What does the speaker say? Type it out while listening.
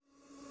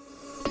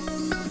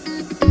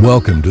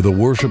Welcome to the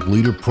Worship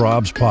Leader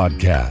Probs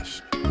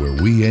podcast, where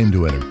we aim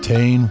to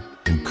entertain,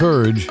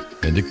 encourage,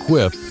 and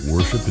equip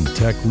worship and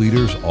tech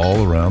leaders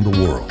all around the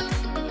world.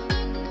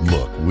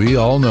 Look, we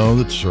all know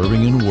that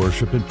serving in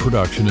worship and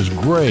production is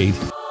great,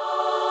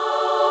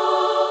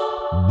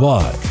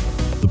 but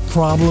the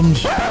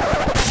problems,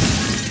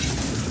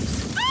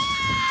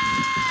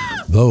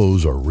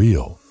 those are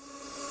real.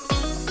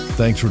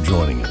 Thanks for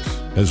joining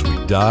us as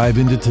we dive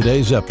into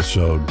today's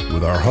episode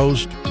with our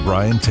host,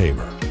 Brian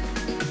Tabor.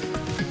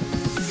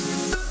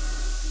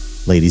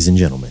 Ladies and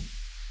gentlemen,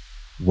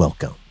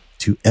 welcome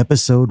to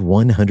episode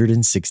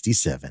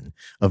 167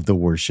 of the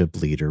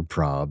Worship Leader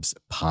Probs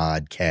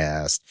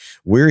podcast.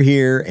 We're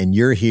here and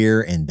you're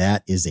here, and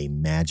that is a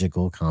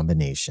magical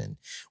combination.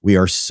 We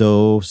are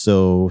so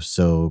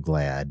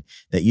glad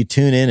that you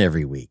tune in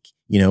every week.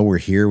 You know, we're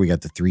here. We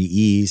got the 3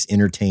 E's: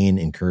 entertain,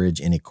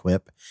 encourage, and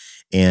equip.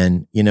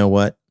 And you know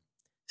what?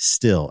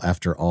 Still,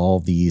 after all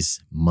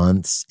these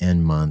months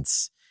and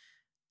months,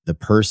 the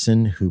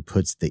person who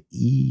puts the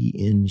E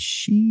in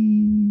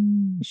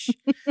sheesh.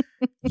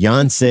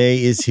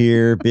 Yancey is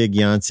here. Big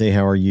Yancey,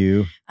 how are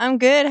you? I'm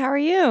good. How are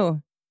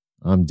you?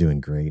 I'm doing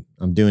great.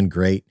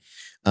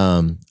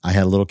 I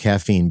had a little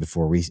caffeine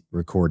before we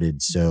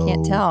recorded, so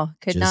Can't tell.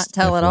 Could not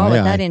tell at all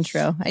with that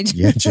intro.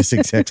 Yeah, just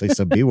exactly.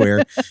 So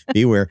beware.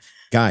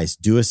 Guys,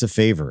 do us a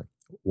favor.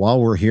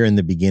 While we're here in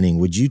the beginning,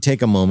 would you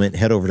take a moment,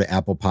 head over to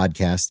Apple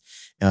Podcast,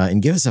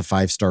 and give us a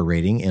 5-star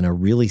rating and a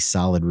really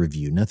solid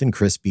review. Nothing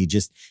crispy,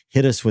 just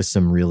hit us with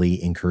some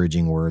really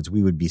encouraging words.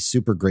 We would be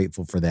super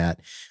grateful for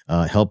that.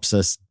 Helps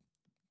us,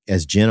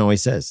 as Jen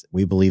always says,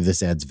 we believe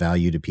this adds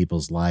value to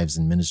people's lives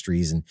and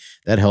ministries, and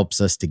that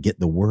helps us to get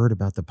the word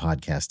about the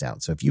podcast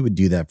out. So if you would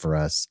do that for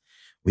us,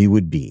 we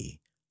would be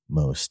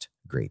most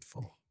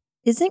grateful.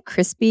 Isn't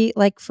crispy,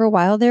 like for a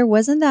while there,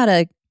 wasn't that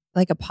a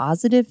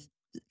positive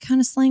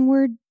kind of slang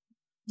word?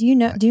 Do you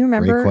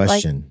remember? Great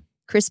question. Like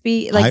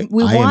crispy, like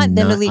we want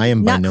them to leave, I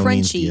am by not no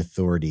means the crunchy.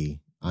 authority.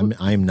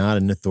 I am not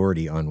an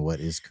authority on what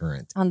is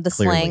current. On the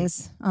clearly.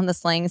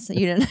 slangs.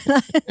 You didn't.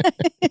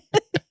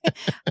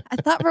 I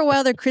thought for a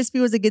while there crispy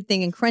was a good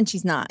thing and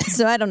crunchy's not.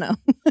 So I don't know.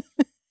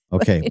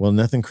 Okay, well,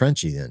 nothing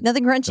crunchy then.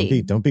 Nothing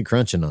crunchy. Don't be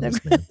crunching on us,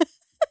 man.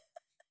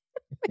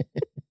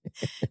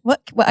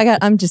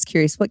 I'm just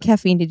curious. What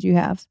caffeine did you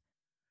have?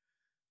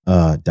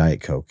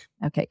 Diet Coke.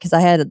 Okay, because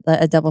I had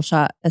a double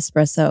shot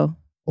espresso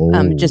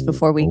just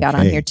before we got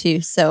on here too.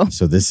 So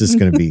this is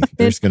going to be,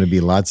 there's going to be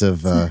lots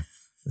of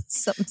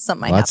something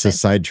might lots happen.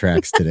 of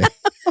sidetracks today.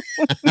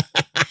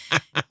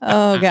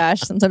 Oh gosh,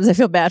 sometimes I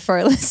feel bad for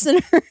our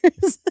listeners.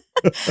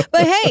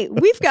 But hey,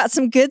 we've got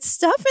some good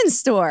stuff in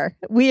store.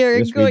 We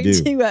are going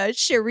to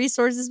share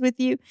resources with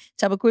you to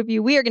help equip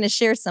you. We are going to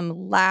share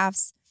some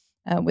laughs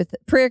with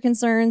prayer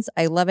concerns.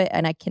 I love it,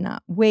 and I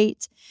cannot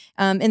wait.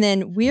 And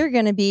then we're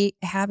going to be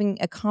having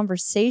a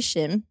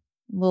conversation,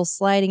 a little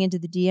sliding into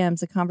the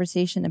DMs, a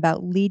conversation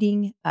about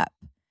leading up.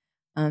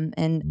 And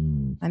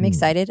I'm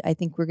excited. I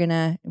think we're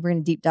gonna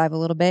deep dive a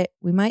little bit.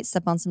 We might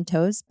step on some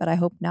toes, but I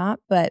hope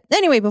not. But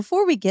anyway,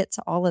 before we get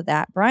to all of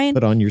that, Brian,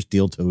 put on your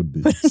steel-toed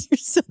boots.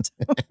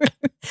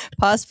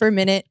 Pause for a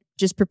minute.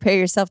 Just prepare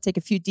yourself. Take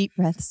a few deep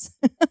breaths.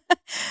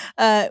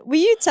 Will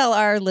you tell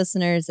our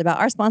listeners about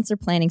our sponsor,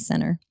 Planning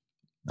Center?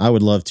 I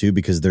would love to,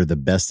 because they're the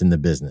best in the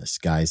business,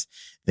 guys.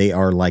 They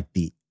are like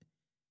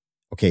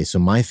so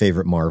my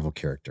favorite Marvel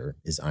character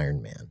is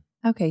Iron Man.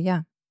 Okay,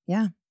 yeah.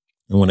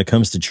 And when it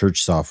comes to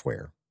church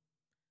software,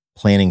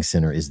 Planning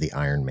Center is the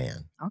Iron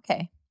Man.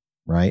 Okay.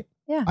 Right?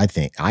 Yeah. I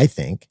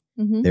think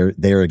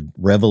they're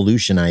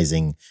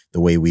revolutionizing the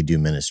way we do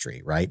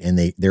ministry, right?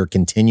 And they're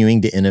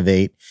continuing to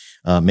innovate.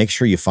 Make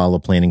sure you follow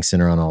Planning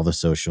Center on all the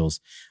socials.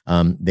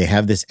 They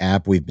have this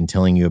app we've been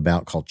telling you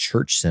about called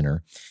Church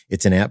Center.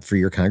 It's an app for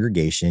your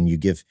congregation. You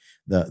give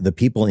the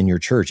people in your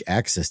church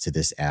access to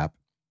this app.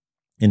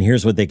 And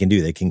here's what they can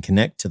do. They can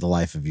connect to the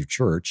life of your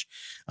church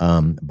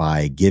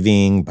by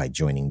giving, by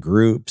joining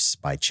groups,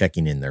 by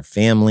checking in their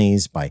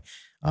families, by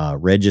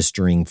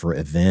registering for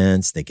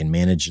events. They can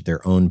manage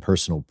their own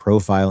personal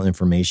profile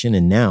information.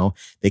 And now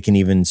they can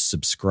even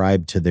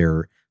subscribe to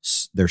their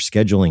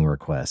scheduling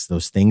requests,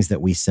 those things that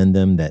we send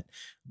them that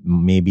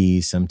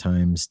maybe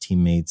sometimes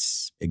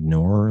teammates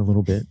ignore a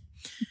little bit.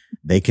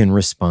 They can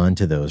respond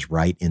to those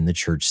right in the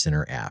Church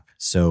Center app.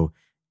 So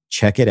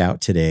check it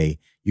out today.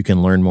 You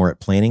can learn more at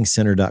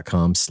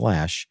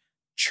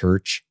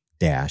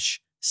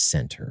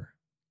planningcenter.com/church-center.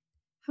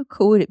 How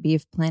cool would it be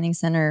if Planning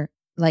Center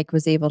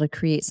was able to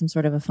create some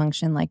sort of a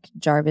function like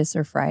Jarvis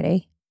or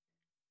Friday,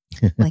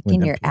 like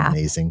in your app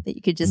amazing? That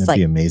you could just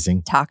be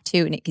amazing. Talk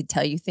to, and it could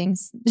tell you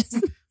things.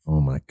 Oh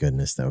my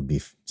goodness, that would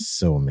be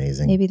so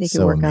amazing. Maybe they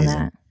could work on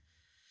that.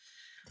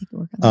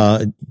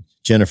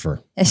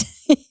 Jennifer.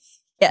 Yes.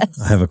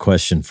 I have a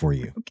question for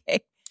you.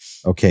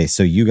 Okay,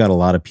 so you got a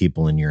lot of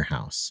people in your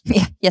house.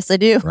 Yeah, yes, I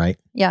do. Right?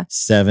 Yeah.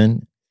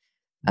 7.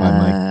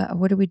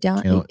 What are we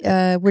down?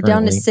 We're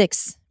down to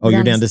 6.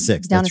 You're down to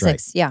 6. Down That's to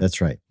right. 6. Yeah,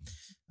 that's right.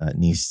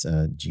 Niece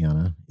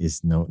Gianna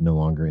is no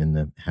longer in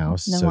the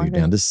house, No so longer. you're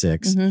down to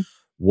 6. Mm-hmm.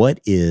 What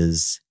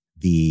is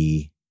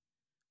the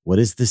what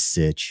is the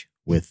sitch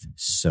with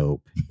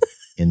soap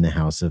in the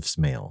house of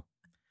Smail?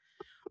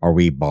 Are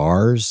we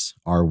bars?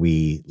 Are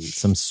we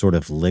some sort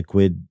of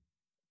liquid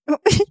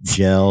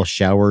gel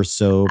shower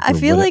soap? I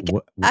feel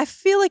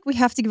like we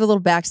have to give a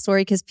little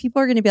backstory because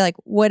people are going to be like,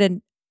 "What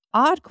an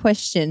odd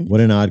question!" What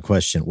an odd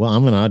question. Well,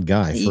 I'm an odd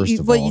guy. First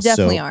of all, you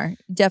definitely are.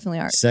 You definitely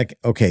are.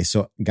 Okay,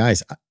 so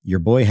guys, your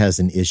boy has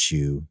an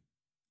issue.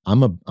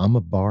 I'm a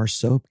bar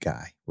soap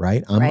guy,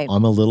 right?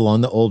 I'm a little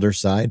on the older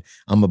side.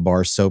 I'm a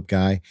bar soap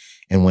guy,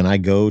 and when I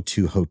go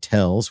to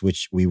hotels,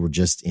 which we were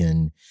just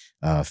in.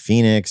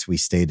 Phoenix, we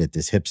stayed at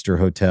this hipster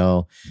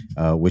hotel,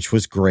 which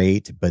was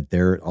great, but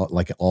they're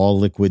all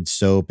liquid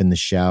soap in the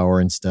shower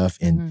and stuff.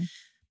 And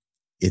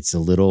it's a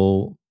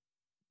little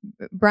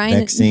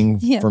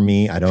vexing for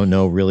me. I don't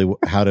know really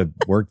how to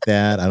work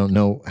that. I don't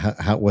know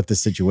what the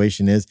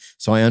situation is.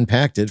 So I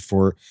unpacked it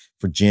for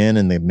Jen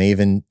and the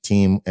Maven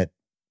team at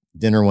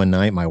dinner one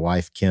night. My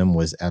wife, Kim,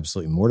 was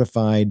absolutely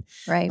mortified.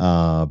 Right.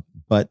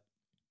 But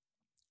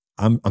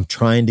I'm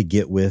trying to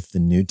get with the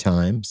new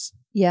times.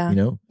 Yeah. You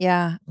know?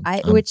 Yeah.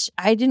 Which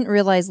I didn't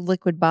realize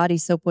liquid body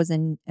soap was a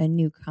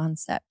new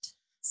concept.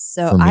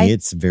 So for me,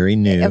 it's very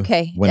new.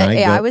 Okay. When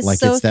I was like,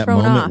 so it's that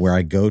thrown moment off. where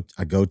I go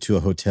to a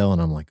hotel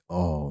and I'm like,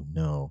 oh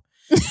no.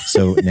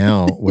 So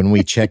now when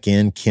we check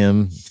in,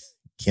 Kim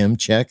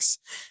checks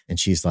and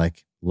she's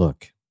like,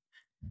 look,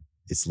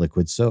 it's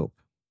liquid soap.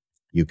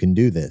 You can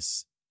do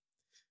this.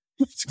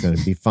 It's going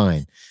to be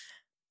fine.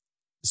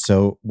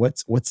 So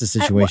what's the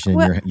situation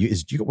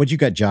what you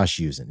got Josh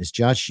using? Is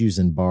Josh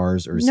using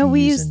bars or is no?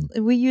 we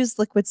use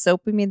liquid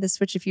soap. We made the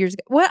switch a few years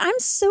ago. What I'm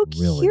so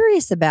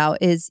curious about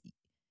is,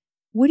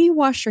 what do you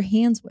wash your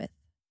hands with?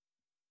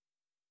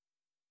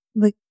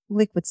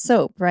 Liquid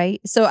soap, right?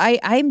 So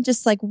I'm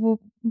just like, well,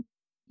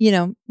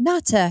 I'm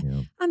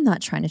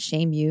not trying to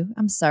shame you.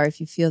 I'm sorry if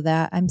you feel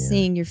that. I'm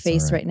seeing your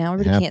face right now. I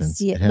really can't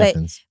see it.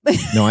 But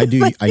no, I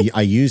do.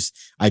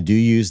 I do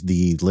use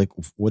the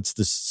liquid. What's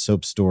the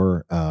soap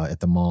store at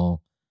the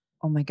mall?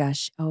 Oh my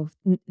gosh! Oh,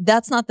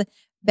 that's not the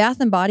Bath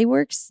and Body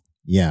Works.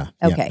 Yeah.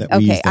 Okay.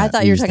 I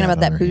thought you were talking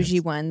about that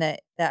bougie one,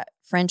 that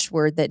French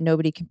word that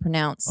nobody can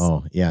pronounce.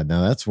 Oh yeah.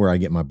 Now that's where I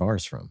get my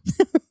bars from.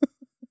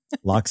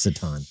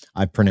 L'Occitane.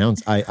 I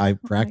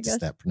practice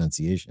that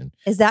pronunciation.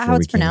 Is that how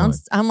it's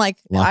pronounced? I'm like,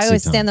 I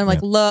always stand there. I'm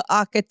like,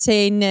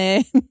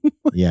 L'Occitane.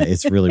 Yeah,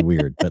 it's really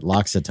weird, but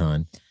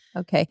L'Occitane.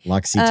 Okay.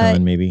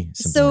 L'Occitane, maybe. Like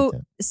that.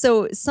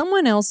 So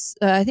someone else,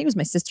 I think it was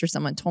my sister,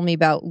 someone told me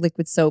about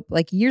liquid soap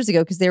like years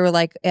ago because they were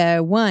like,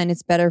 one,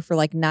 it's better for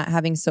like not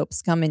having soap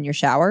scum in your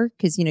shower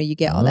because, you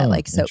get all that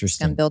like soap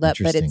scum buildup,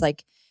 but it's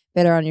like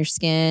better on your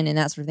skin and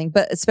that sort of thing.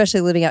 But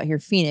especially living out here in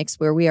Phoenix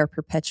where we are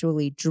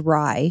perpetually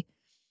dry.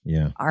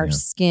 Yeah, our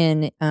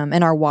skin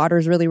and our water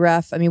is really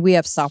rough. I mean, we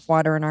have soft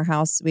water in our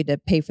house. We had to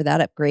pay for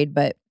that upgrade,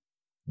 but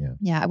we're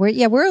a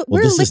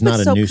liquid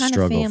soap kind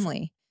of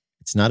family.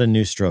 It's not a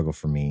new struggle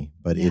for me,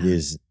 but it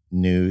is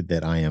new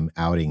that I am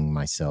outing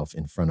myself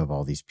in front of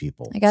all these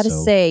people. I got to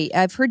say,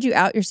 I've heard you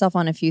out yourself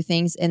on a few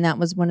things, and that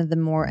was one of the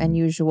more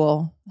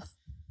unusual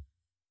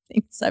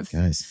things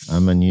Guys,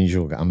 I'm an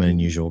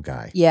unusual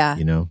guy. Yeah.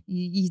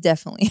 You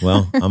definitely are.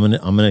 Well, I'm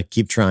gonna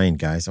keep trying,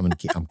 guys. I'm gonna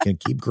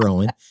keep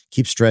growing,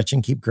 keep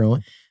stretching, keep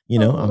growing.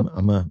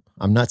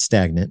 I'm not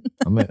stagnant.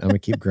 I'm gonna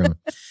keep growing.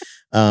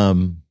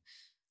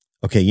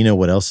 Okay, you know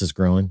what else is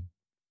growing?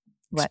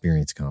 What?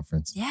 Experience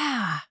Conference.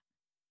 Yeah.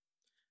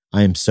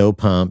 I am so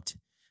pumped.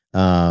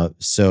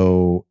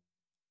 So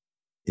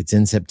it's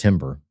in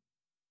September.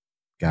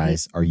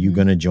 Guys, are you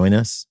going to join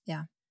us?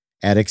 Yeah.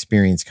 At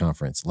Experience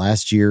Conference.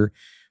 Last year,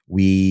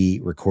 we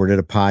recorded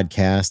a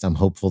podcast. I'm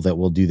hopeful that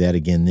we'll do that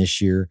again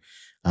this year.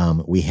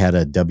 We had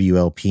a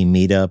WLP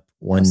meetup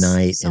one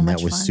night, and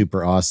that was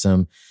super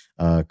awesome.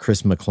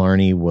 Chris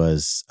McClarney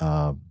was,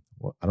 I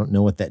don't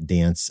know what that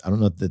dance, I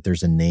don't know that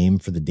there's a name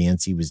for the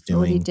dance he was doing.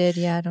 What he did,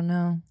 yeah, I don't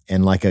know.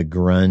 And like a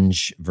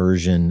grunge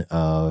version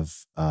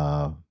of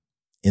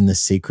In the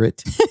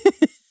Secret.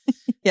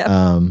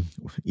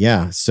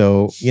 Yeah.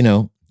 So,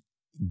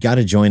 got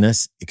to join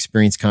us,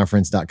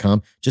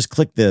 experienceconference.com. Just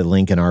click the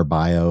link in our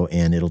bio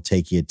and it'll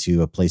take you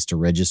to a place to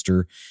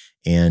register.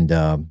 And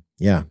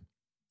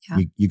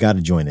you got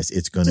to join us.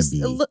 It's going to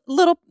be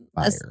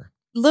fire.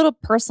 Little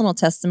personal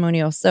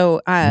testimonial.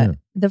 So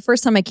the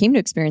first time I came to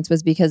Experience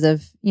was because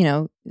of,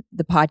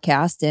 the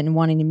podcast and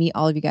wanting to meet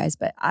all of you guys.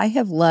 But I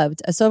have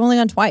loved, so I've only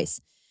gone twice,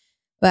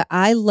 but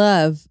I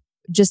love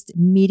just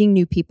meeting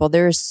new people.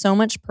 There is so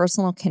much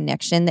personal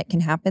connection that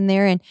can happen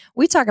there. And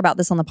we talk about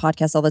this on the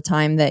podcast all the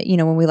time that,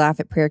 when we laugh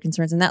at prayer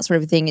concerns and that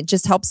sort of thing, it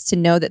just helps to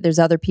know that there's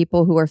other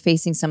people who are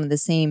facing some of the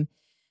same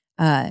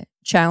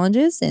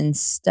challenges and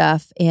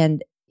stuff.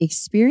 And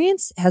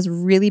Experience has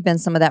really been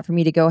some of that for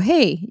me to go,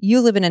 hey,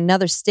 you live in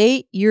another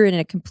state, you're in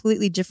a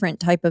completely different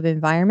type of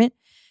environment,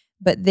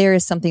 but there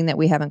is something that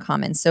we have in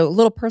common. So a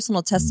little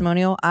personal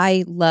testimonial.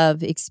 I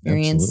love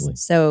Experience. Absolutely.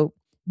 So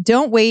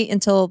don't wait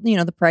until,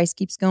 the price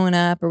keeps going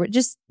up or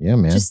just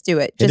do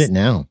it. Hit it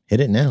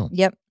now.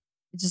 Yep.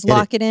 Just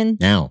lock it in.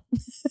 Now.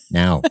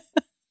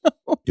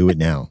 Do it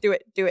now. Do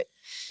it.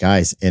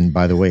 Guys, and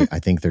by the way, I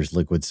think there's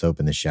liquid soap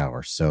in the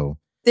shower. So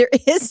There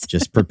is.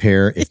 Just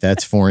prepare. If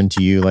that's foreign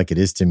to you, like it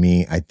is to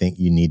me, I think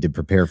you need to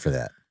prepare for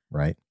that,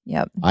 right?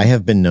 Yep. I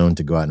have been known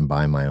to go out and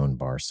buy my own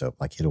bar soap,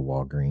 like hit a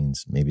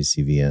Walgreens, maybe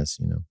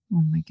CVS,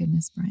 Oh my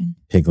goodness, Brian.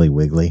 Piggly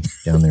Wiggly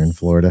down there in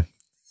Florida.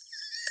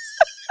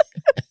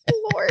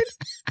 Lord.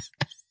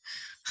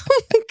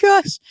 Oh my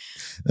gosh.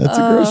 That's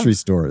a grocery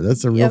store.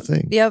 That's a real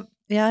thing. Yep.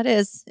 Yeah, it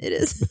is. It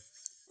is.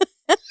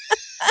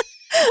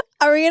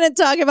 Are we going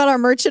to talk about our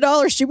merch at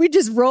all, or should we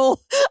just roll?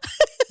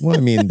 Well,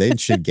 I mean, they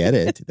should get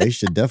it. They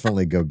should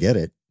definitely go get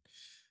it.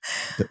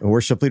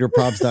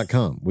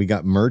 WorshipLeaderProbs.com. We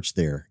got merch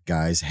there,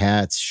 guys.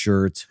 Hats,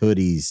 shirts,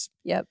 hoodies.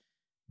 Yep.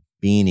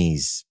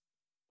 Beanies.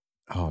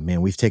 Oh,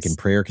 man, we've taken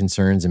prayer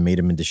concerns and made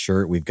them into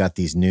shirt. We've got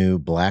these new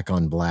black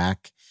on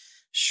black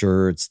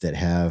shirts that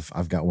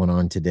I've got one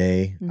on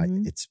today.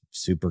 Mm-hmm. It's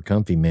super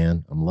comfy,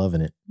 man. I'm loving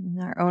it.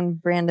 Our own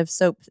brand of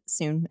soap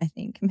soon, I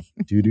think.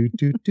 Do, do,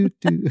 do, do,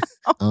 do.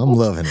 I'm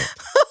loving it.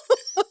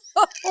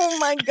 Oh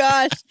my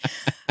gosh.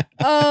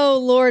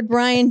 Oh, Lord,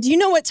 Brian, do you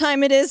know what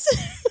time it is?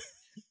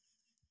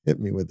 Hit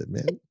me with it,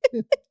 man.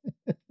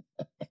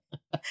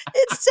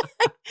 It's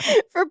time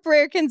for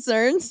prayer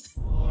concerns.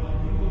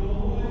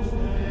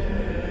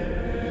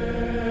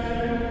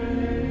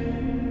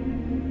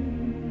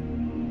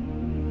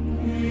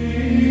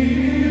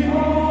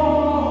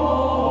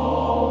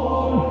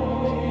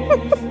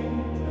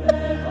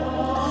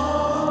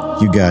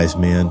 You guys,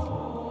 man,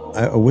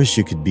 I wish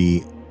you could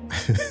be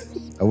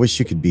I wish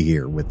you could be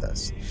here with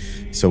us.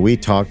 So we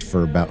talked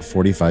for about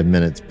 45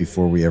 minutes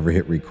before we ever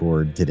hit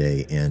record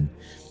today, and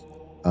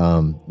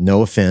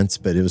no offense,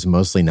 but it was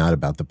mostly not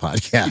about the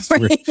podcast.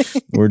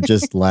 Right. We're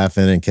just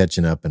laughing and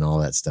catching up and all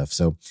that stuff.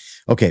 So,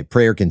 okay,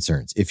 prayer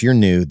concerns. If you're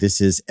new, this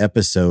is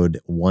episode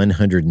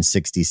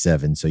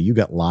 167. So you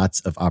got lots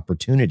of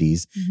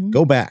opportunities. Mm-hmm.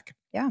 Go back.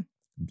 Yeah.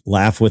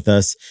 Laugh with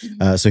us.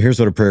 So here's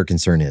what a prayer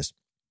concern is.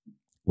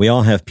 We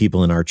all have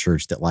people in our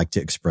church that like to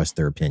express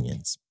their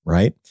opinions,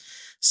 right?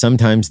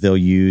 Sometimes they'll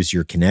use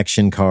your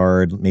connection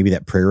card, maybe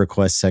that prayer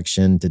request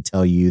section, to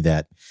tell you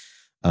that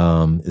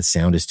the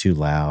sound is too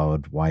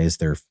loud. Why is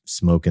there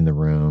smoke in the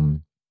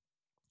room?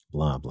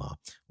 Blah, blah,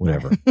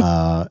 whatever.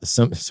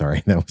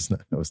 Sorry, that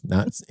was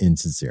not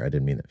insincere. I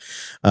didn't mean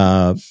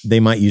it.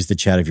 They might use the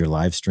chat of your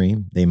live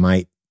stream. They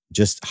might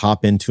just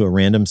hop into a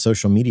random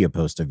social media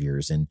post of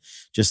yours and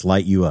just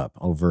light you up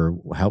over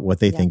what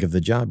they think of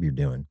the job you're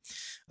doing.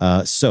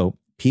 So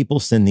people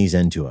send these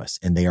in to us,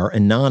 and they are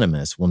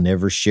anonymous. We'll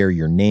never share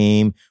your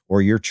name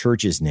or your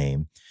church's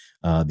name.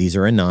 These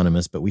are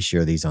anonymous, but we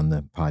share these on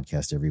the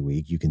podcast every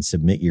week. You can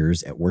submit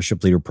yours at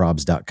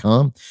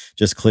worshipleaderprobs.com.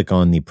 Just click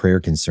on the prayer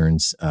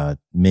concerns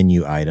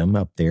menu item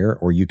up there,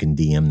 or you can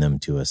DM them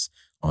to us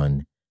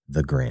on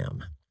the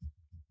gram.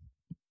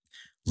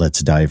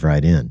 Let's dive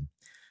right in.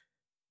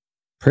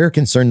 Prayer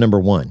concern number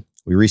 1.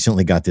 We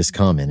recently got this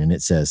comment, and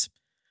it says,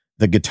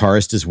 the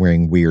guitarist is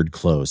wearing weird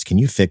clothes. Can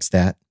you fix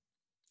that?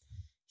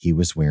 He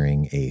was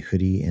wearing a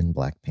hoodie and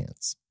black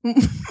pants.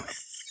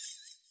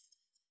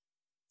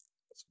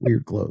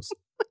 Weird clothes.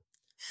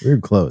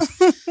 Weird clothes.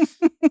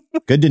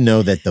 Good to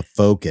know that the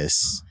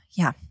focus,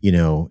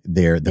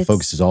 the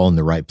focus is all in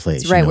the right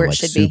place. It's right where it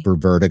should be. Super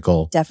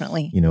vertical.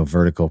 Definitely.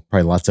 Vertical.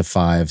 Probably lots of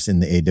 5s in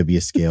the AW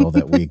scale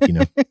that week,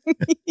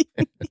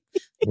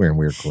 Wearing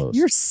weird clothes.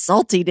 You're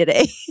salty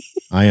today.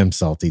 I am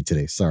salty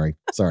today. Sorry.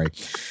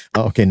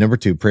 Okay, number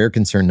 2, prayer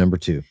concern number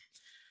 2.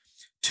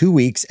 2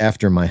 weeks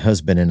after my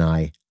husband and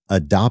I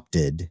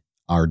adopted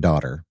our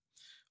daughter,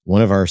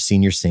 one of our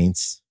senior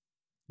saints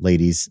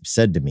ladies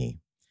said to me,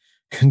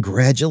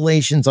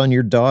 congratulations on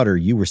your daughter.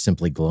 You were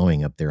simply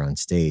glowing up there on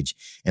stage,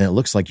 and it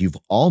looks like you've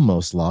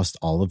almost lost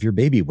all of your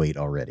baby weight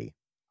already.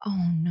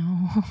 Oh,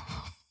 no.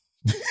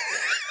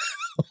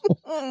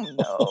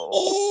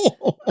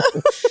 Oh,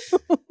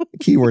 no.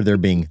 Keyword there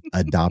being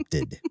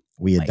adopted.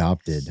 We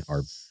adopted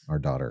our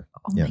daughter.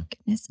 Oh, my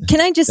goodness.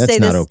 Can I just say this?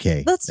 That's not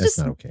okay. That's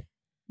not okay.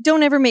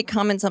 Don't ever make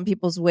comments on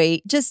people's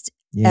weight. Just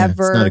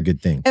ever. It's not a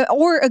good thing.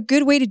 Or a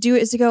good way to do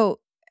it is to go,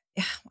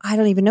 I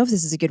don't even know if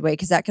this is a good way,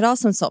 because that could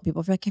also insult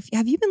people. Like,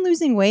 have you been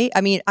losing weight?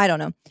 I mean, I don't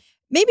know.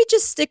 Maybe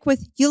just stick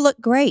with, you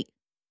look great.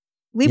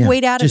 Leave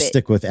weight out of it. Just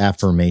stick with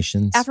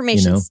affirmations.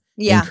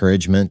 Yeah.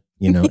 Encouragement,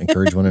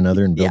 encourage one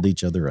another and build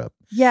each other up.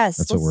 Yes,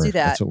 let's do that.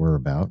 That's what we're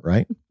about,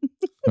 right?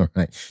 All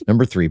right.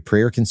 Number 3,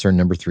 prayer concern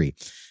number 3.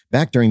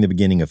 Back during the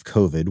beginning of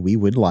COVID, we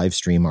would live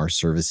stream our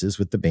services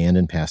with the band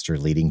and pastor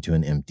leading to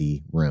an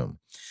empty room.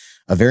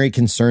 A very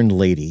concerned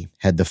lady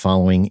had the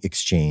following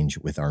exchange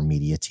with our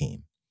media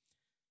team.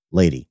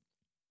 Lady,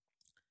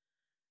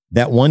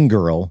 that one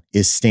girl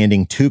is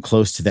standing too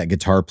close to that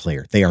guitar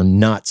player. They are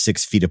not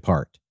 6 feet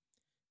apart.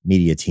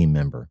 Media team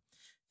member,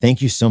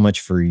 thank you so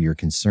much for your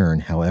concern.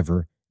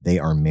 However, they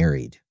are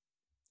married.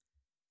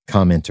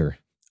 Commenter,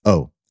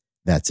 oh,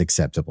 that's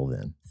acceptable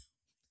then.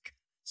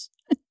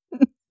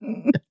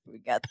 We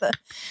got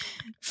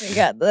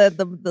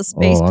the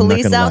space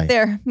police out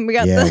there. We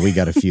got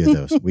a few of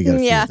those. We got a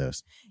few of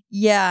those.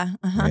 Yeah.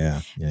 Uh-huh.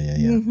 Yeah.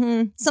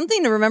 Mm-hmm.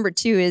 Something to remember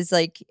too is,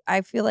 like,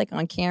 I feel like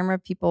on camera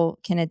people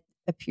can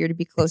appear to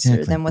be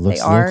closer than what they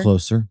are.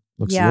 Looks a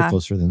little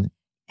closer than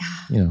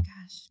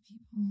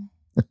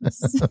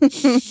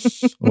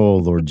Oh,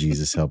 Lord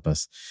Jesus, help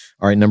us.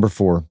 All right, number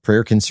 4,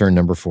 prayer concern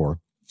number 4.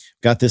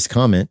 Got this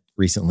comment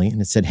recently,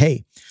 and it said,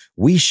 hey,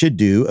 we should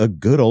do a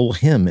good old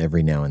hymn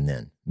every now and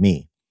then.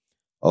 Me.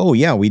 Oh,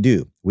 yeah, we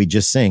do. We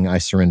just sang I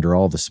Surrender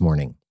All this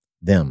morning.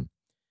 Them.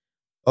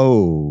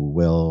 Oh,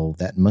 well,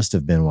 that must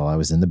have been while I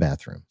was in the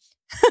bathroom.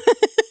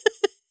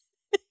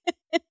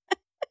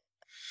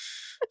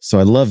 So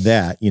I love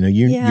that.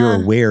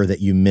 You're aware that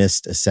you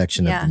missed a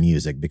section of the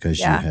music because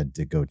you had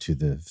to go to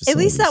the facility. At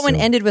least that one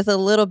ended with a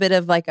little bit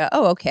of like,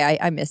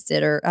 I missed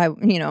it. Or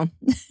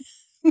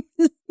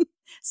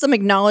some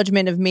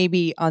acknowledgement of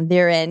maybe on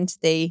their end,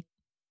 they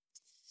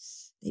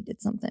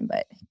did something,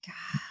 but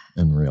God.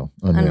 Unreal.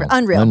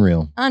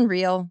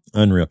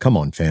 Come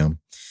on, fam.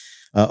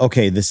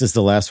 Okay, this is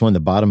the last one, the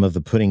bottom of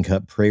the pudding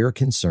cup, prayer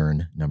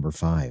concern number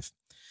 5.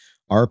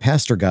 Our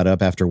pastor got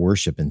up after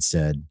worship and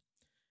said,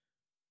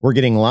 we're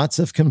getting lots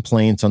of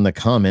complaints on the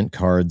comment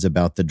cards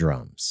about the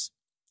drums.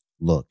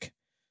 Look,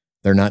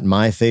 they're not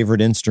my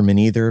favorite instrument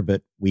either,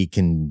 but we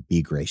can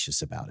be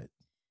gracious about it.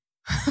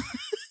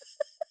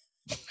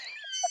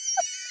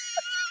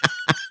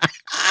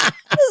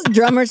 This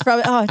drummer's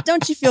probably,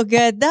 don't you feel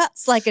good?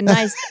 That's like a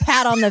nice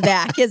pat on the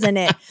back, isn't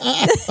it?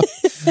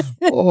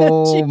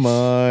 Oh,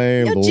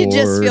 my Lord. Don't you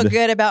just feel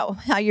good about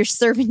how you're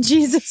serving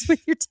Jesus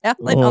with your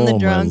talent on the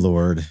drums? Oh, my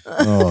Lord.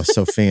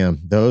 So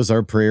fam, those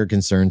are prayer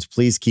concerns.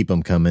 Please keep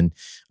them coming.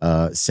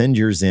 Send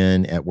yours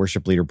in at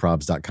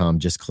worshipleaderprobs.com.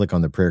 Just click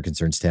on the prayer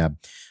concerns tab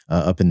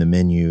up in the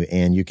menu,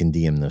 and you can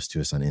DM those to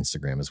us on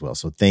Instagram as well.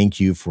 So thank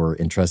you for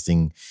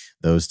entrusting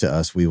those to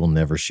us. We will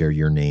never share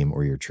your name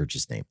or your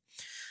church's name.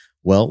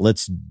 Well,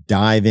 let's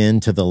dive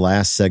into the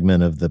last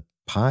segment of the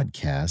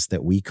podcast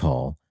that we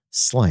call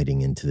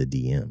Sliding into the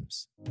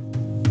DMs.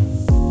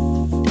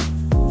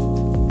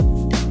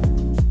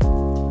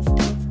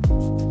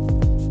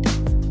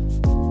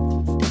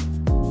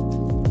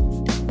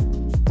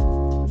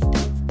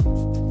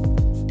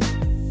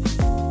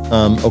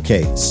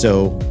 Okay,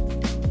 so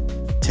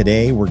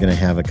today we're going to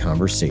have a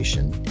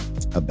conversation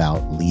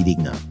about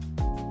leading up.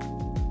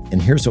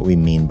 And here's what we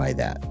mean by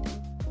that.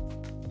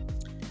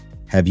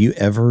 Have you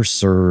ever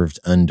served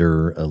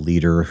under a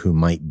leader who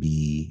might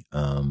be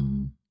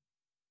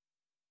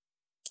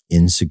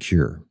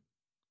insecure,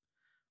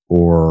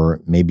 or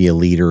maybe a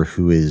leader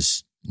who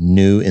is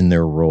new in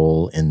their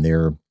role and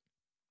they're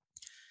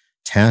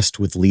tasked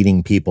with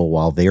leading people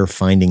while they're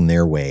finding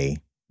their way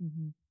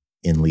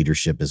in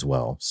leadership as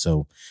well?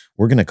 So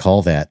we're going to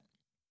call that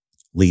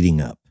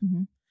leading up.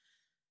 Mm-hmm.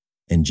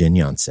 And Jen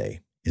Yance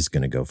is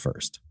going to go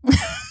first.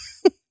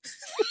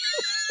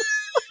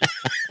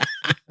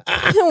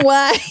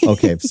 Why?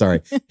 Okay,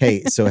 sorry.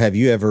 Hey, so have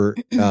you ever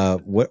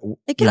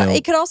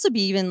it could also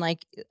be even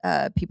like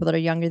people that are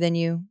younger than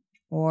you,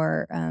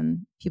 or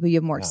people you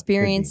have more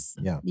experience.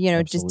 Yeah,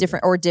 absolutely. Just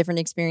different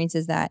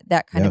experiences,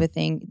 that kind of a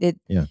thing.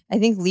 I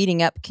think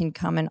leading up can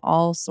come in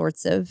all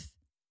sorts of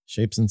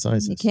shapes and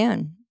sizes. It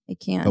can.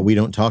 But we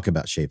don't talk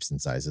about shapes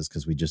and sizes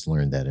because we just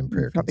learned that in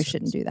prayer. We probably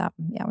shouldn't do that.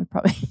 Yeah, we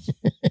probably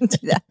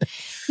shouldn't do that.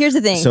 Here's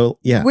the thing. So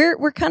yeah,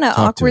 we're kind of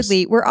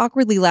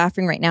awkwardly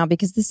laughing right now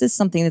because this is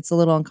something that's a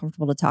little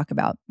uncomfortable to talk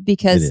about,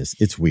 because it is.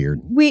 It's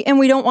weird. We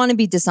don't want to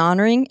be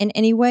dishonoring in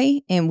any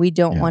way, and we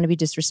don't want to be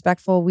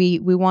disrespectful. We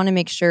want to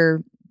make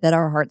sure that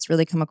our hearts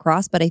really come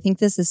across. But I think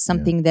this is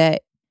something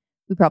that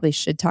we probably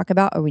should talk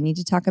about, or we need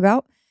to talk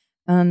about,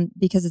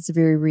 because it's a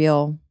very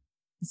real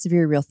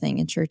thing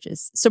in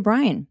churches. So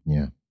Brian,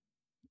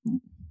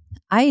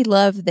 I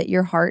love that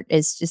your heart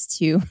is just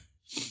to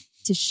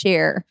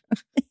share,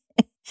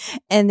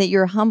 and that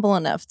you're humble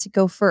enough to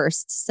go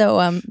first. So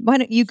why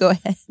don't you go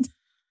ahead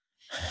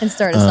and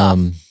start us off?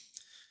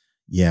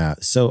 Yeah.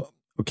 So,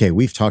 okay,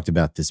 we've talked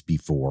about this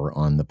before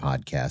on the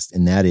podcast,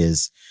 and that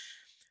is,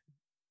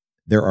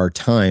 there are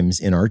times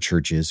in our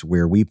churches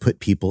where we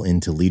put people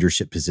into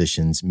leadership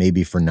positions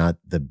maybe for not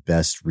the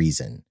best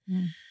reason.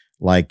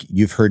 Like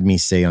you've heard me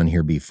say on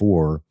here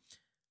before,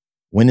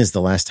 when is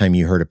the last time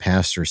you heard a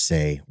pastor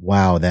say,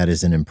 wow, that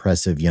is an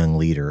impressive young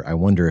leader? I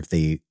wonder if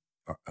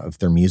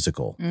they're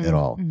musical at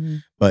all. Mm-hmm.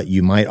 But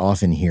you might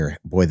often hear,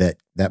 boy,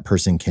 that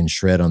person can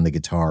shred on the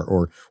guitar,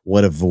 or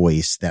what a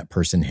voice that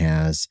person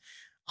has.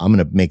 I'm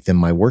going to make them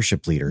my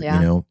worship leader,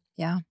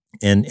 Yeah.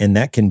 And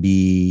that can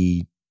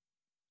be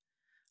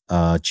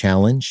a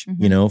challenge,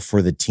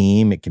 for the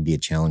team. It can be a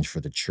challenge for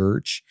the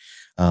church,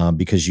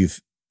 because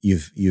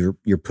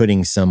you're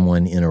putting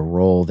someone in a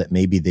role that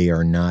maybe they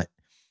are not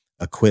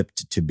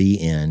equipped to be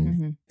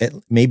in,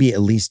 maybe at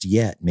least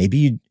yet.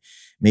 Maybe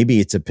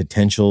it's a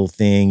potential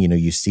thing.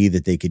 You see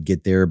that they could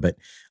get there, but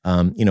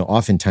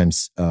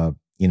oftentimes,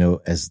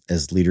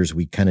 as leaders,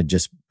 we kind of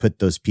just put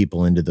those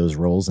people into those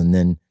roles, and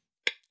then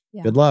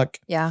good luck.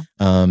 Yeah.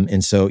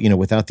 And so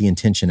without the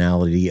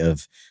intentionality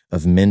of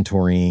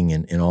mentoring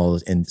and all,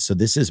 and so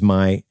this is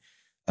my.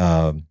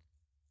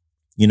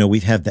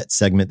 We've had that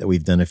segment that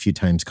we've done a few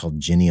times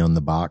called Jenny on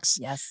the Box.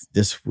 Yes.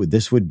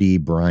 This would be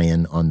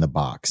Brian on the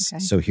box. Okay.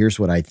 So here's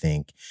what I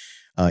think.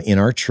 In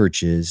our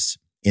churches,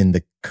 in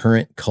the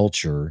current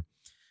culture,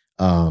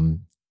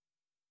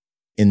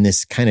 in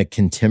this kind of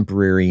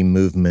contemporary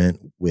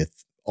movement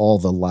with all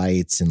the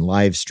lights and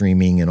live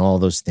streaming and all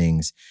those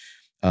things,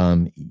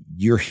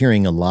 you're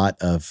hearing a lot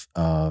of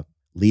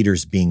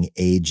leaders being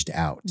aged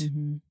out.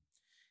 Mm-hmm.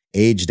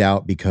 Aged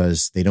out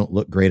because they don't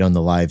look great on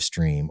the live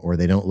stream, or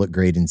they don't look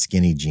great in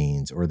skinny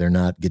jeans, or they're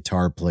not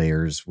guitar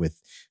players with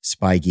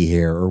spiky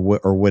hair,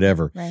 or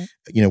whatever. Right.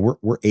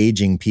 We're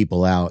aging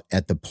people out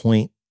at the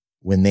point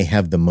when they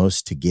have the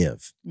most to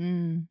give.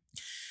 Mm.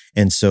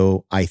 And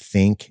so I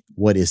think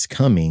what is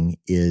coming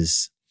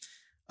is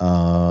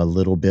a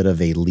little bit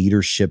of a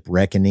leadership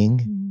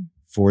reckoning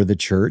for the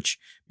church,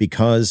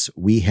 because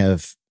we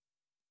have,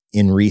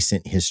 in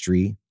recent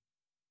history,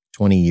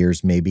 20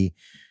 years maybe,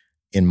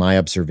 in my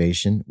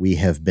observation, we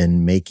have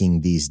been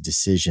making these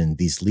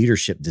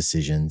leadership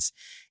decisions.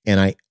 And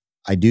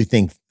I do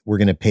think we're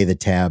going to pay the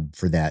tab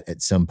for that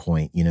at some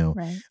point.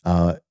 Right.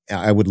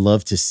 I would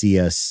love to see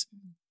us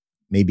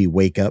maybe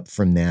wake up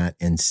from that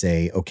and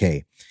say,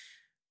 okay,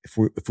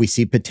 if we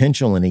see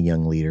potential in a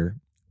young leader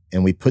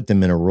and we put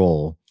them in a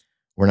role,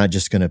 we're not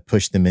just going to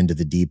push them into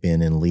the deep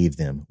end and leave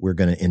them. We're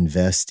going to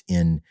invest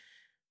in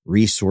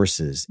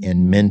resources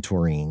and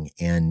mentoring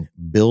and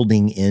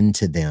building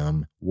into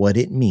them what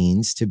it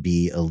means to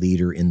be a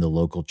leader in the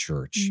local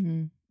church.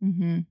 Mm-hmm.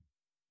 Mm-hmm.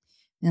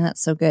 And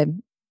that's so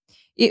good.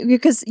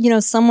 Because,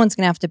 someone's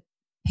going to have to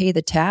pay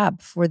the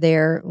tab for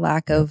their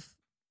lack of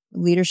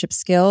leadership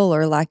skill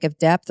or lack of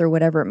depth or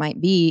whatever it might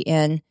be.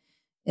 And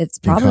it's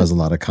probably cause a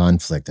lot of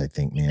conflict, I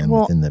think,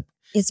 within the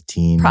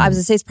team. I was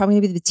going to say it's probably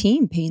going to be the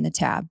team paying the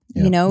tab.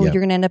 Yeah, you're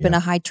going to end up in a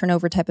high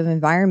turnover type of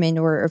environment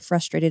or a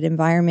frustrated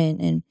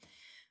environment.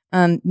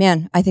 And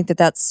man, I think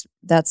that's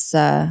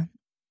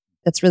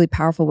really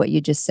powerful what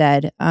you just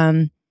said.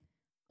 On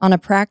a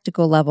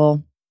practical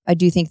level, I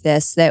do think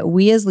that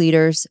we as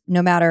leaders,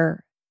 no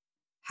matter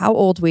how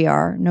old we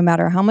are, no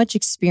matter how much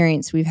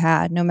experience we've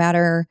had, no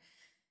matter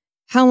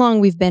how long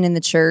we've been in the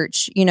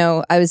church,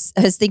 I was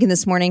thinking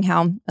this morning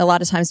how a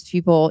lot of times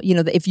people,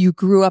 if you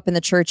grew up in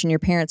the church and your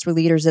parents were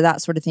leaders or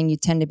that sort of thing, you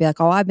tend to be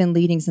like, oh, I've been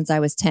leading since I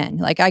was 10.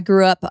 Like I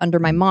grew up under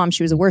my mom.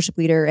 She was a worship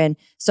leader. And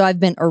so I've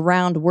been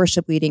around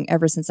worship leading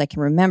ever since I can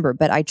remember.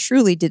 But I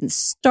truly didn't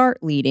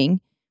start leading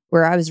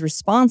where I was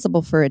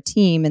responsible for a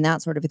team and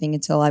that sort of a thing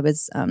until I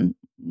was,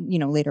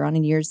 later on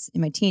in years in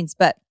my teens.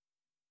 But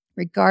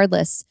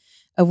regardless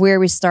of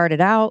where we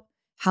started out,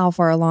 how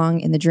far along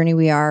in the journey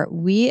we are,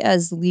 we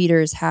as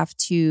leaders have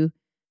to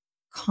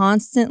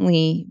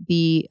constantly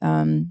be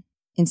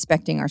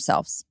inspecting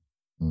ourselves.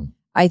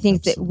 I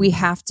think that we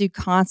have to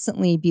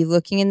constantly be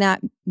looking in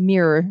that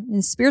mirror, in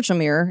the spiritual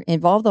mirror,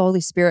 involve the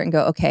Holy Spirit and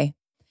go, okay,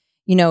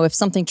 if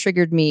something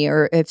triggered me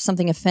or if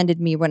something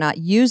offended me, why not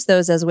use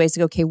those as ways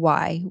to go, okay,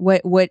 why?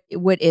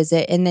 What is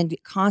it? And then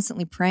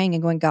constantly praying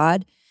and going,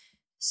 God,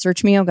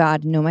 search me, oh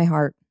God, know my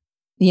heart.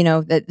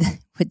 That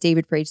what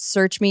David prayed,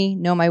 search me,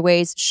 know my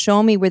ways,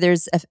 show me where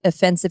there's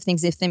offensive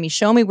things within me,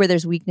 show me where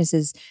there's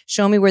weaknesses,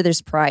 show me where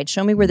there's pride,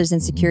 show me where there's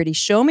insecurity,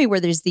 show me where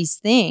there's these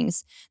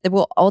things that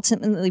will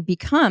ultimately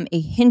become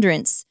a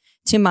hindrance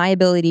to my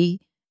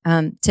ability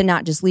to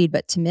not just lead,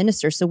 but to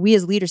minister. So we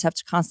as leaders have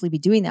to constantly be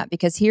doing that,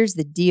 because here's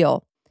the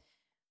deal.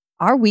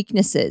 Our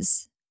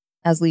weaknesses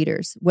as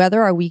leaders,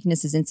 whether our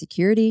weakness is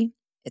insecurity,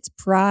 it's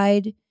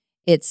pride,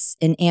 it's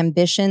an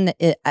ambition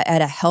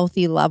at a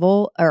healthy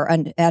level or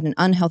at an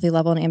unhealthy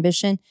level, an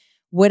ambition.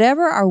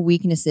 Whatever our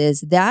weakness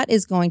is, that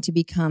is going to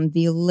become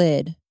the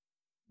lid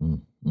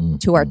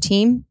to our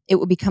team. It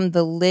will become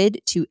the lid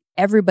to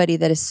everybody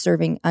that is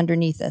serving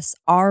underneath us.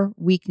 Our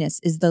weakness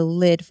is the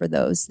lid for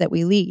those that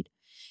we lead.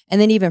 And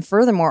then even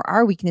furthermore,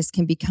 our weakness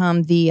can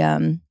become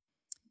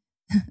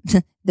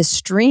the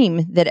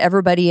stream that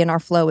everybody in our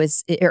flow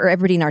is, or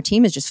everybody in our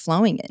team is just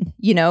flowing in,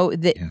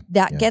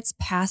 that gets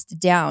passed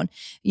down.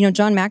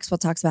 John Maxwell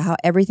talks about how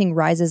everything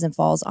rises and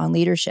falls on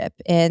leadership.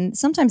 And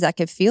sometimes that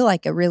could feel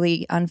like a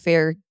really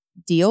unfair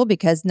deal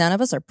because none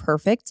of us are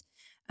perfect.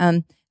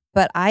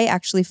 But I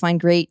actually find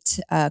great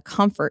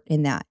comfort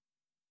in that.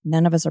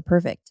 None of us are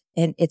perfect.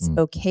 And it's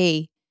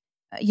okay.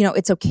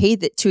 It's okay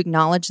to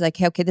acknowledge like,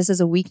 hey, okay, this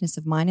is a weakness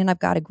of mine and I've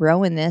got to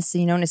grow in this,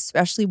 and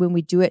especially when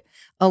we do it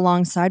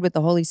alongside with the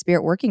Holy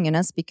Spirit working in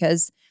us,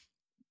 because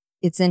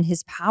it's in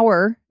his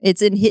power.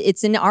 It's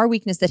in our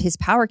weakness that his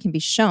power can be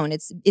shown.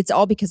 It's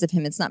all because of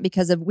him. It's not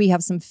because of we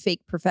have some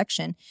fake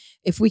perfection.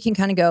 If we can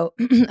kind of go,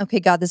 okay,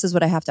 God, this is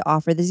what I have to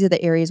offer. These are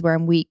the areas where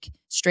I'm weak.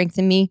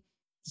 Strengthen me,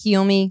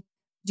 heal me,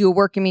 do a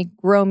work in me,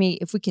 grow me.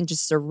 If we can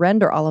just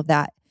surrender all of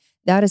that,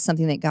 that is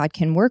something that God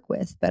can work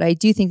with. But I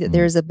do think that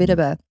there's a bit of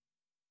a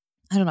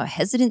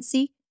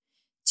hesitancy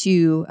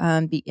to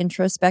be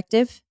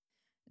introspective.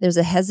 There's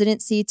a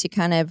hesitancy to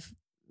kind of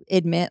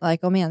admit like,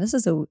 oh man, this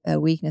is a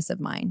weakness of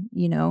mine.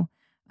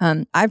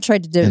 I've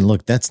tried to do. And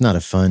look, that's not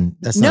a fun.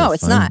 That's not a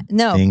fun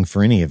thing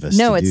for any of us.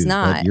 No, to it's do,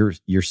 not. But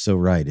you're so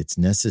right. It's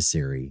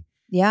necessary.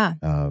 Yeah.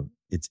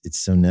 It's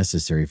so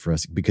necessary for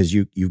us because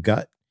you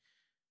got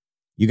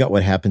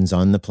what happens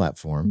on the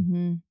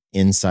platform.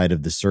 Inside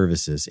of the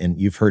services.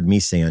 And you've heard me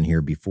say on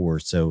here before,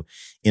 so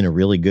in a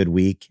really good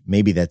week,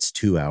 maybe that's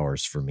 2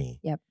 hours for me.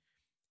 Yep.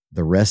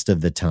 The rest of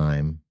the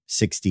time,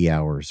 60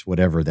 hours,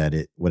 whatever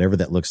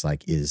that looks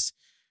like, is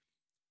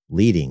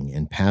leading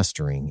and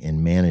pastoring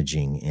and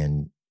managing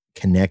and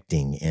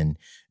connecting and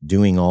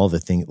doing all the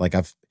things. Like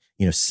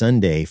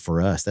Sunday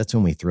for us, that's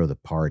when we throw the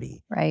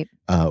party. Right.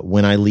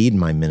 When I lead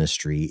my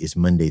ministry is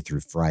Monday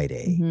through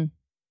Friday. Mm-hmm.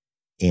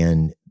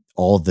 And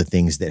all the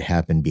things that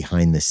happen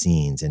behind the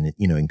scenes and,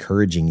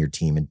 encouraging your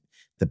team and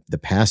the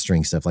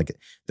pastoring stuff. Like,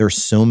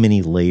 there's so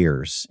many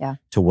layers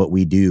to what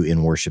we do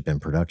in worship and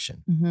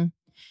production. Mm-hmm.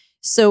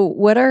 So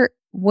what are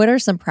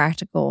some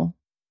practical,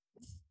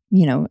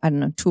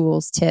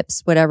 tools,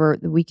 tips, whatever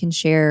that we can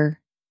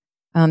share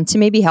to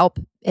maybe help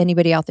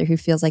anybody out there who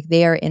feels like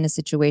they are in a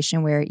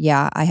situation where,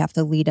 I have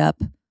to lead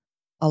up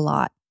a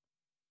lot.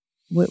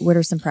 What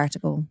are some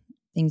practical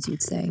things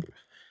you'd say?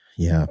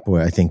 Yeah,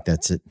 boy, I think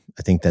that's it.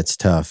 I think that's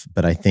tough,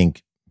 but I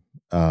think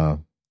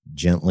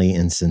gently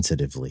and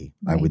sensitively,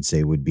 right. I would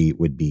say would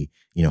be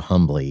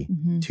humbly.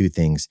 Mm-hmm. Two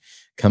things: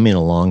 coming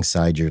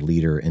alongside your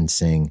leader and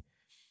saying,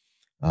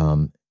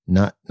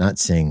 not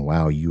saying,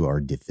 "Wow, you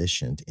are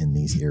deficient in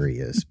these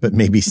areas," but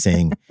maybe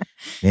saying,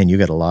 "Man, you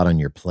got a lot on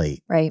your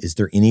plate. Right? Is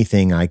there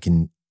anything I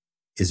can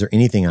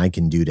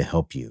do to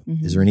help you?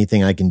 Mm-hmm. Is there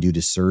anything I can do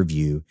to serve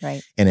you?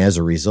 Right? And as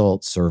a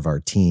result, serve our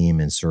team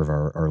and serve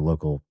our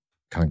local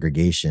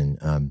congregation.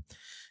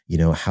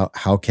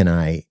 How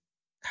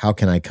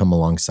can I come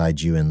alongside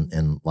you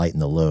and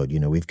lighten the load?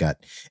 We've got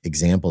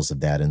examples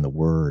of that in the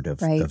Word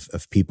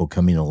of people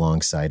coming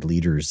alongside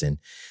leaders, and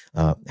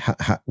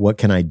what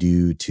can I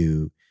do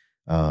to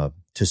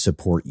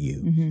support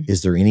you? Mm-hmm.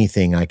 Is there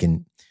anything I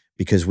can?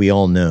 Because we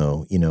all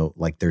know,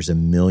 like there's a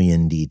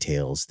million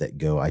details that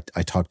go. I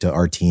talk to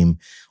our team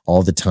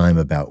all the time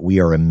about we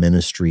are a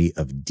ministry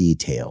of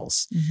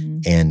details,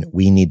 mm-hmm. and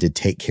we need to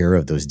take care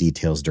of those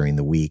details during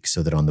the week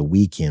so that on the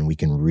weekend we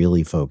can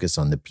really focus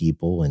on the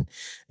people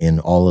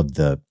and all of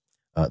the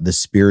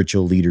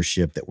spiritual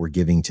leadership that we're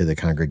giving to the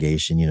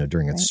congregation,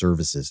 during its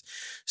services.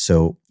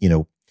 So,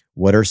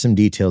 what are some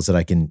details that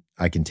I can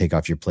take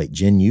off your plate?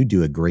 Jen, you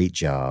do a great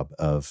job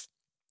of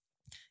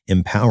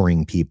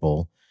empowering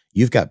people.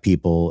 You've got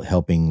people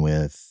helping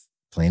with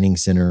Planning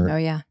Center. Oh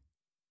yeah.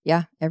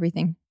 Yeah.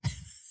 Everything.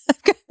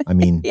 I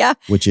mean,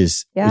 which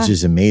is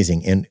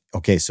amazing. And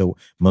okay, so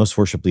most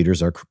worship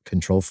leaders are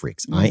control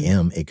freaks. Mm-hmm. I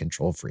am a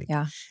control freak.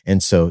 Yeah.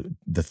 And so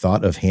the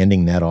thought of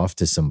handing that off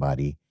to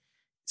somebody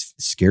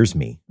scares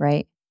me.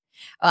 Right.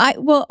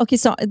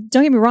 So don't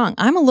get me wrong.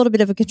 I'm a little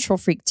bit of a control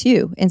freak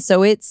too. And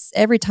so it's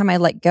every time I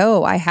let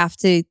go,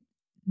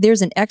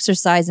 there's an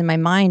exercise in my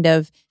mind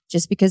of,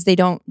 just because they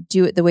don't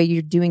do it the way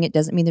you're doing it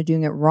doesn't mean they're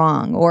doing it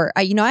wrong. Or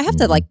I have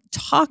to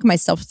talk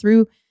myself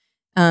through.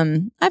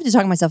 I have to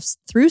talk myself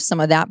through some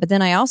of that, but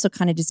then I also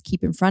kind of just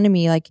keep in front of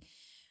me, like,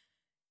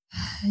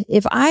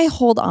 if I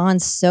hold on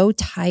so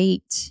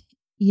tight,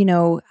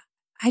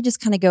 I just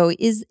kind of go,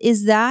 is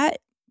that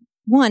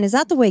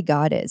the way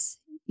God is?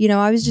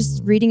 I was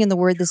just reading in the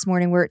Word this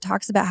morning where it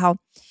talks about how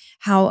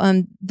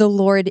the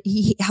Lord,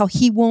 how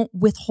He won't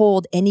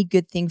withhold any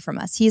good thing from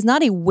us. He is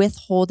not a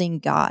withholding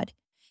God.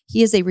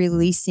 He is a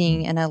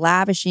releasing and a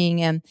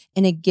lavishing and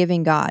a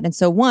giving God. And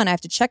so I have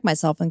to check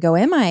myself and go,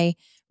 am I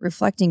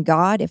reflecting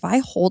God? If I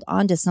hold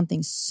on to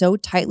something so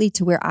tightly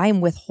to where I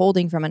am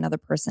withholding from another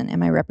person,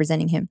 am I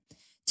representing Him?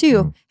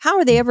 Two, how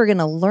are they ever going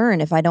to learn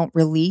if I don't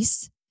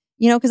release?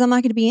 Because I'm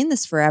not going to be in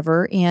this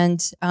forever.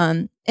 And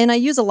I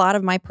use a lot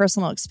of my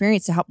personal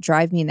experience to help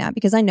drive me in that,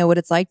 because I know what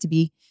it's like to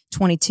be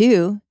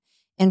 22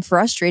 and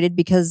frustrated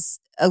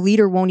because a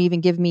leader won't even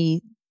give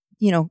me,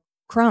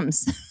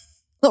 crumbs.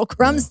 Little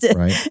crumbs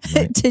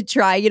to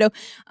try,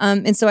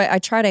 and so I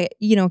try to,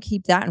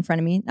 keep that in front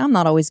of me. I'm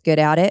not always good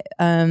at it.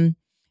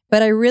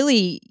 But I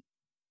really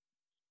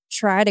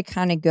try to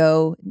kind of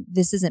go,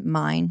 this isn't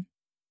mine.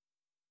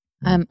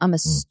 I'm a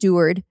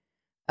steward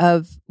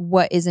of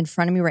what is in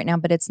front of me right now,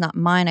 but it's not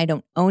mine. I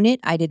don't own it.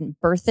 I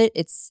didn't birth it.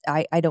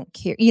 I don't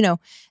care.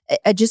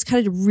 I just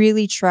kind of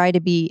really try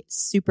to be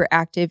super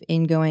active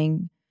in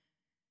going,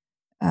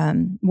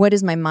 what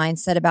is my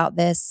mindset about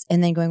this?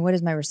 And then going, what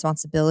is my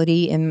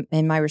responsibility?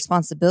 And my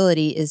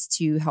responsibility is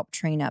to help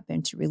train up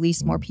and to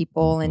release more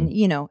people. And,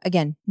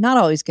 again, not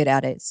always good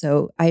at it.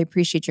 So I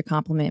appreciate your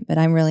compliment, but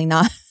I'm really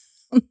not.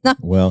 I'm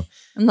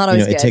not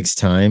always good. It takes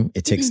time.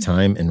 It takes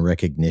time and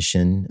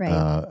recognition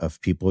of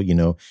people.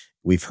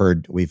 We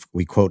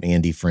quote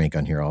Andy Frank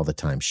on here all the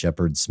time.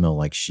 Shepherds smell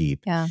like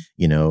sheep. Yeah.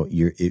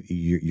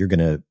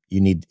 It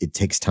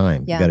takes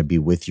time. Yeah. You got to be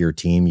with your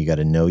team. You got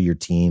to know your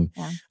team,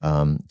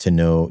 to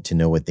know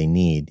what they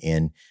need.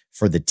 And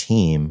for the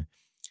team,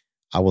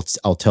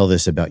 I'll tell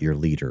this about your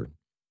leader.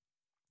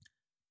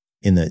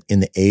 In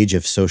the age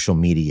of social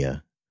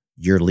media,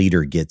 your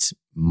leader gets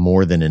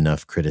more than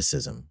enough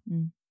criticism.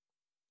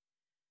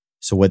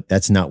 So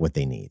that's not what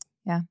they need.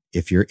 Yeah.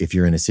 If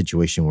you're in a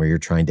situation where you're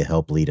trying to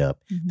help lead up,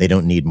 they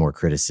don't need more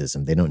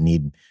criticism. They don't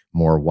need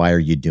more, why are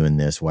you doing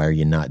this? Why are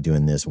you not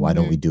doing this? Why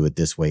don't we do it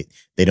this way?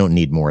 They don't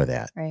need more of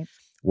that. Right.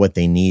 What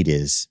they need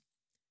is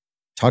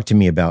talk to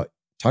me about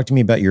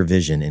your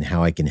vision and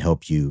how I can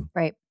help you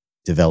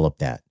develop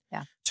that.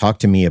 Yeah. Talk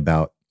to me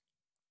about,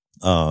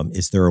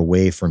 is there a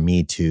way for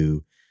me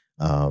to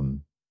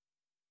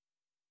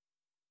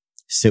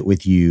sit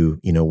with you,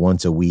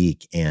 once a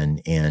week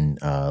and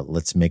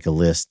let's make a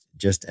list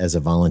just as a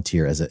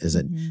volunteer, as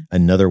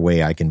another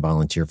way I can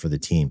volunteer for the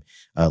team.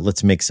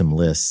 Let's make some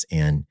lists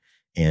and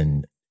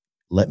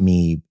let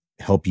me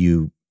help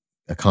you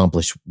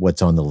accomplish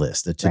what's on the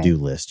list, the to-do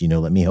list.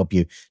 Let me help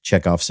you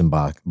check off some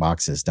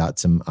boxes, dot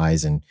some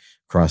I's and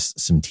cross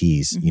some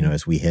T's,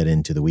 as we head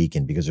into the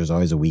weekend, because there's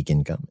always a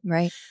weekend coming.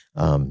 Right.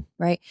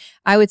 Right.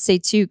 I would say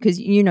too,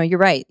 because, you're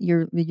right.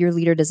 Your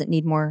leader doesn't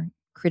need more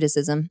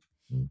criticism.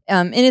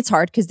 And it's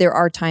hard because there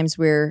are times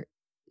where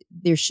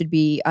there should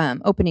be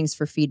openings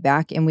for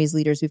feedback, and we as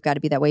leaders, we've got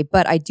to be that way.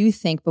 But I do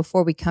think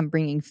before we come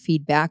bringing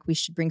feedback, we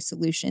should bring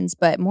solutions.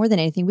 But more than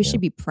anything, we should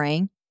be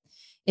praying.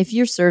 If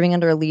you're serving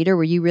under a leader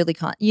where you really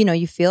can't,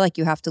 you feel like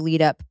you have to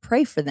lead up,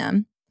 pray for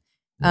them.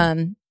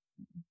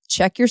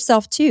 Check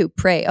yourself too.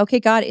 Pray. Okay,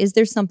 God, is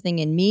there something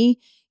in me?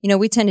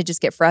 We tend to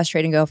just get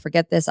frustrated and go,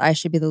 forget this. I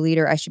should be the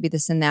leader. I should be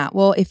this and that.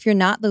 Well, if you're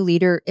not the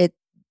leader,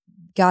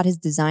 God has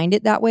designed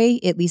it that way,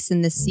 at least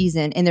in this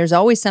season. And there's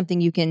always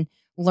something you can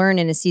learn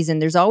in a season.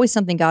 There's always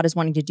something God is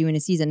wanting to do in a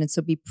season. And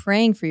so be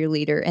praying for your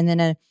leader. And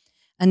then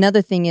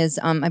another thing is,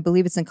 I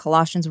believe it's in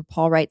Colossians where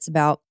Paul writes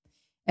about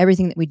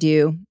everything that we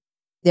do,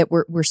 that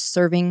we're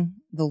serving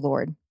the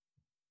Lord.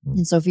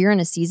 And so if you're in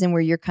a season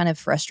where you're kind of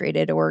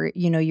frustrated, or,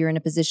 you're in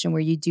a position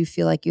where you do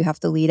feel like you have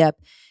to lead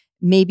up,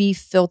 maybe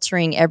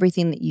filtering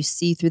everything that you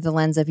see through the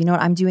lens of,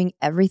 I'm doing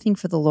everything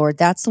for the Lord.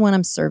 That's the one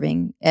I'm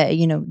serving,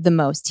 the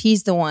most.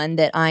 He's the one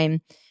that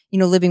I'm,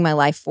 living my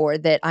life for,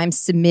 that I'm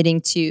submitting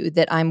to,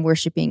 that I'm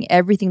worshiping.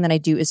 Everything that I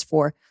do is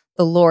for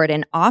the Lord.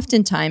 And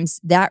oftentimes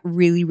that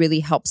really, really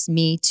helps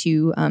me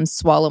to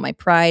swallow my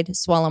pride,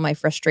 swallow my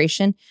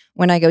frustration.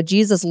 When I go,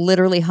 Jesus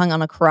literally hung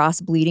on a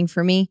cross bleeding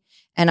for me,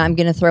 and I'm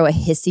going to throw a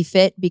hissy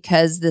fit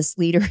because this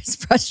leader is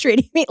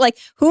frustrating me. Like,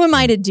 who am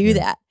I to do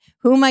that?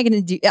 Who am I going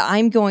to do?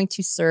 I'm going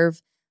to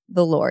serve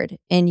the Lord.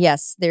 And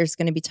yes, there's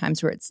going to be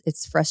times where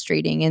it's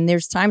frustrating. And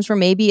there's times where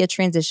maybe a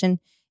transition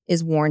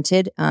is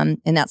warranted. And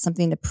that's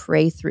something to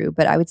pray through.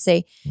 But I would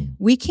say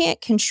we can't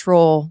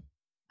control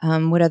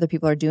what other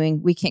people are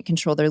doing. We can't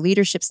control their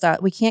leadership style.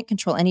 We can't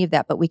control any of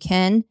that, but we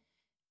can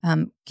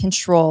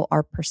control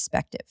our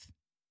perspective.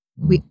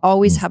 We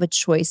always have a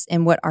choice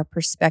in what our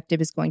perspective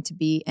is going to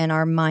be, and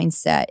our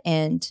mindset,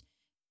 and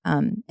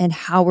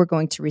how we're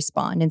going to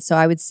respond. And so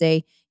I would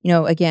say,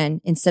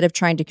 again, instead of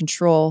trying to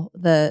control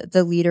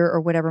the leader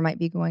or whatever might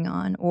be going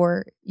on,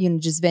 or,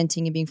 just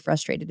venting and being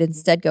frustrated,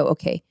 instead go,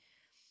 okay,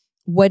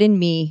 what in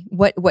me,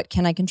 what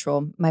can I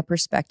control? My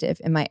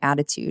perspective and my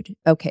attitude.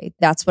 Okay,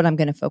 that's what I'm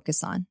going to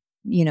focus on,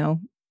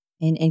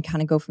 and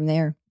kind of go from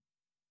there.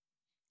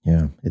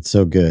 Yeah, it's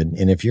so good.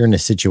 And if you're in a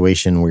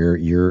situation where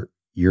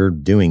you're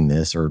doing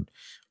this, or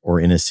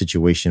in a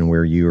situation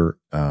where you're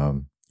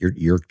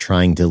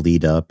trying to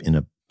lead up in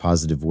a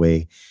positive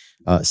way,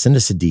 send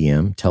us a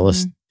DM. Tell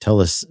us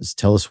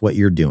what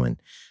you're doing.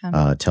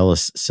 Tell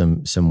us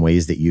some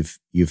ways that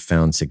you've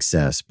found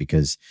success,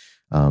 because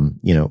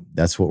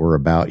that's what we're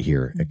about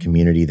here, a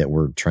community that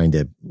we're trying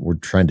to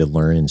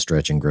learn and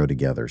stretch and grow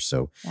together.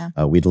 So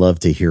we'd love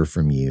to hear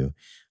from you.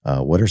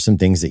 What are some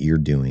things that you're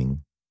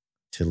doing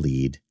to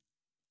lead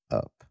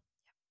up?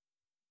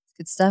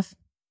 Good stuff.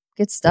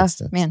 Good stuff,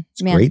 man.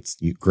 It's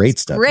great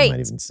stuff. Great. You might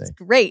even say. It's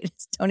great,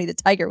 as Tony the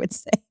Tiger would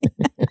say.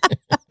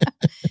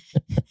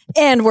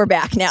 And we're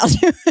back now.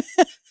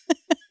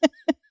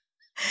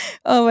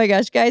 Oh my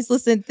gosh, guys,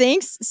 listen,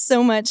 thanks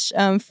so much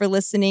for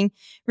listening.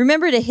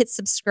 Remember to hit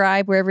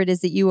subscribe wherever it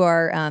is that you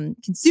are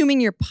consuming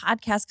your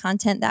podcast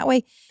content. That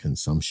way,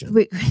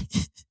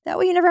 that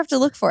way you never have to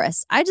look for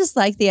us. I just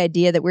like the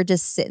idea that we're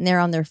just sitting there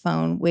on their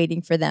phone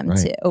waiting for them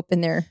to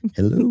open their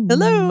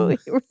hello.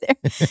 We're there.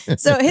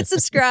 So hit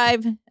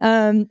subscribe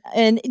and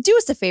do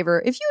us a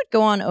favor. If you would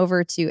go on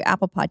over to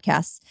Apple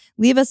Podcasts,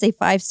 leave us a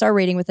 5-star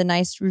rating with a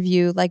nice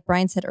review. Like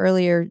Brian said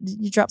earlier,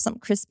 you drop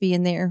something crispy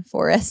in there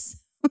for us.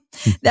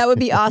 That would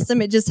be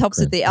awesome. It just helps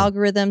with the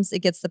algorithms. It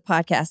gets the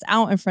podcast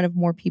out in front of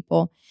more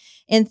people.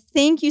 And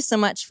thank you so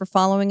much for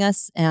following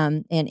us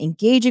and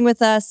engaging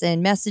with us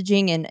and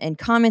messaging and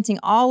commenting,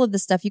 all of the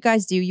stuff you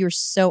guys do. You're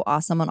so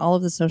awesome on all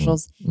of the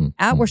socials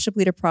at Worship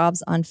Leader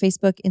Probs on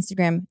Facebook,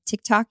 Instagram,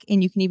 TikTok.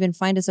 And you can even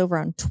find us over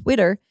on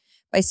Twitter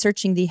by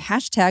searching the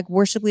hashtag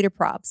Worship Leader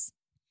Probs.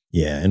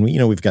 Yeah. And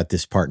we've got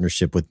this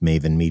partnership with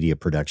Maven Media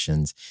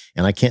Productions,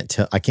 and I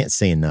can't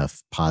say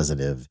enough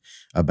positive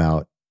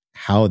about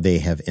how they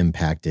have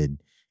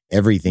impacted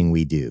everything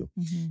we do.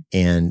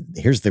 And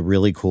here's the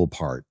really cool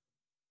part.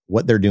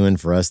 What they're doing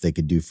for us, they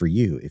could do for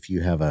you. If you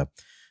have a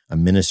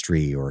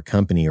ministry or a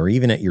company, or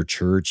even at your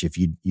church, if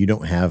you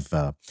don't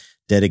have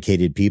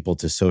dedicated people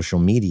to social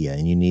media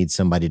and you need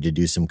somebody to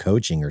do some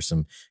coaching or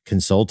some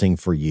consulting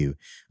for you,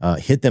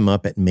 hit them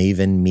up at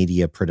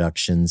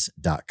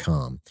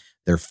mavenmediaproductions.com.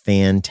 They're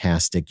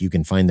fantastic. You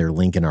can find their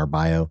link in our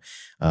bio.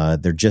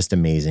 They're just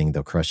amazing.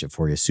 They'll crush it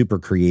for you. Super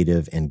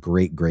creative and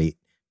great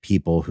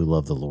people who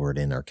love the Lord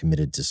and are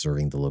committed to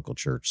serving the local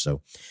church.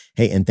 So,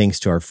 hey, and thanks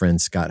to our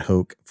friend Scott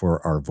Hoke for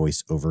our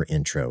voiceover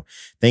intro.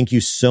 Thank you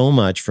so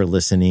much for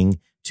listening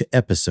to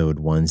episode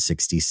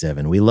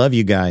 167. We love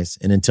you guys.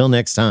 And until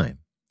next time,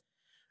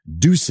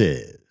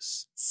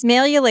 deuces.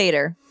 Smell you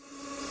later.